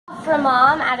for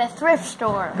Mom at a thrift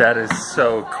store. That is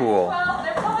so cool. Well,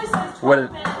 they're probably size 12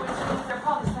 What men, which means they're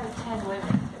probably size 10 women.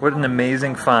 What an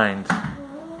amazing find.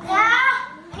 Dad,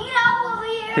 need help over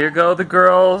here. Here go the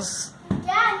girls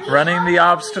Dad, need running help the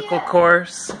over obstacle here.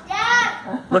 course.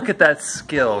 Dad. Look at that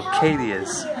skill Katie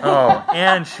is. Oh,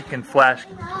 and she can flash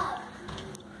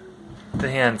the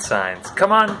hand signs.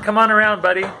 Come on around,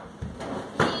 buddy.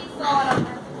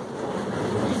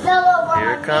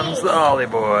 Here comes the Ollie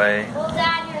boy. Well,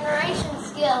 Dad, your narration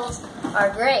skills are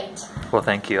great. Well,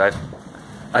 thank you.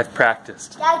 I've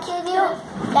practiced. Dad, can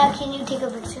you take a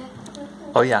picture?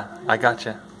 Oh yeah, I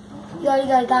gotcha. You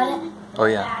already got it? Oh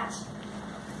yeah.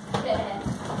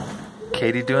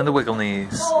 Katie doing the wiggle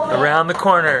knees. Around the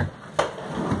corner.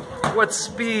 What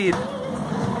speed.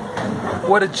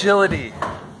 What agility.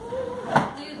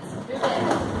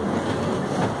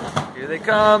 Here they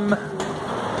come.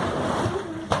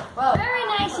 Wow. Very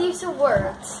nice use of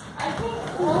words. I think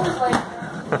that's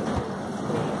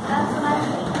what I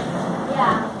mean.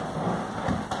 Yeah.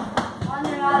 When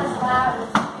they're not as loud as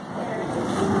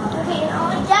okay,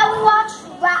 Dad, we watched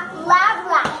Lab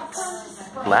Rats.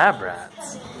 Lab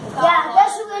rats? Yeah,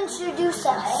 guess who introduced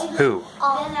us? Who?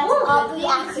 Aubrey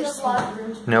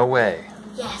Ackerson. No way.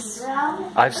 Yes.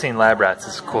 I've seen Lab Rats.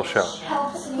 It's a cool show.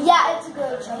 Yeah, it's a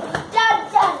great show. Dad,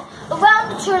 around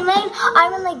the turn lane, I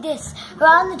went like this.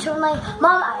 Around the turn lane,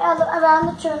 Mom, around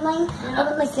the turn lane, I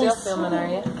went like this. Still filming, are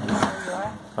you?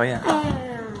 Oh yeah.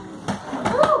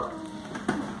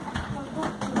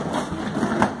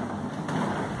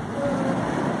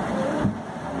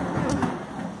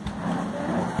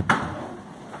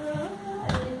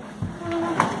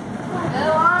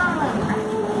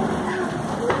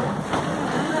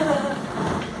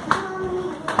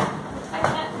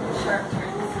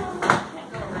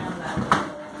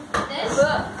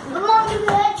 Mom, you can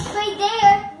head straight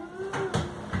there.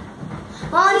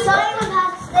 Mom, sorry, we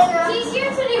have to stay